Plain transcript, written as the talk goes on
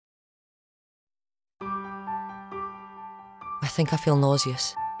think I feel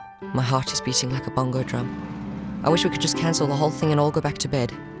nauseous. My heart is beating like a bongo drum. I wish we could just cancel the whole thing and all go back to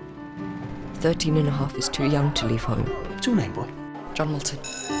bed. 13 and a half is too young to leave home. What's your name, boy? John Milton.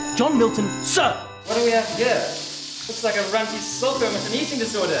 John Milton, sir! What do we have here? Looks like a runty silkworm with an eating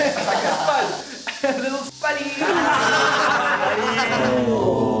disorder. It's like a spud. A little spuddy.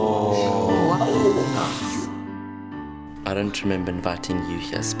 I don't remember inviting you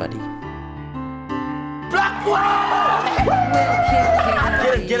here, Spuddy. Black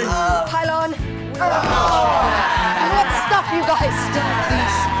Get it. Pylon! Let's stop, you guys! Don't be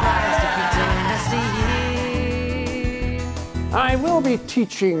surprised if we don't I will be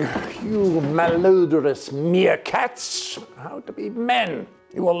teaching you malodorous meerkats how to be men.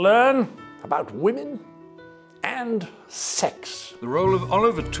 You will learn about women and sex. The role of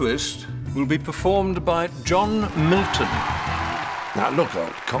Oliver Twist will be performed by John Milton. Now look,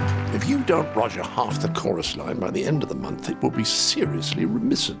 old cock, if you don't roger half the chorus line by the end of the month, it will be seriously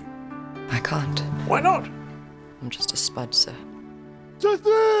remiss of you. I can't. Why not? I'm just a spud, sir.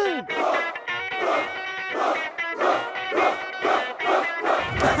 Justin!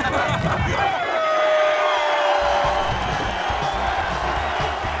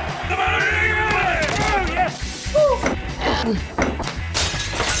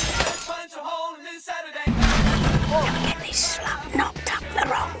 Don't get this slug knocked up the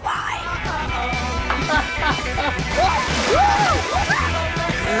wrong way.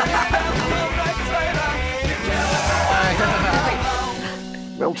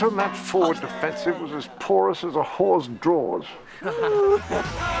 Milton, that forward defensive was as porous as a whore's drawers.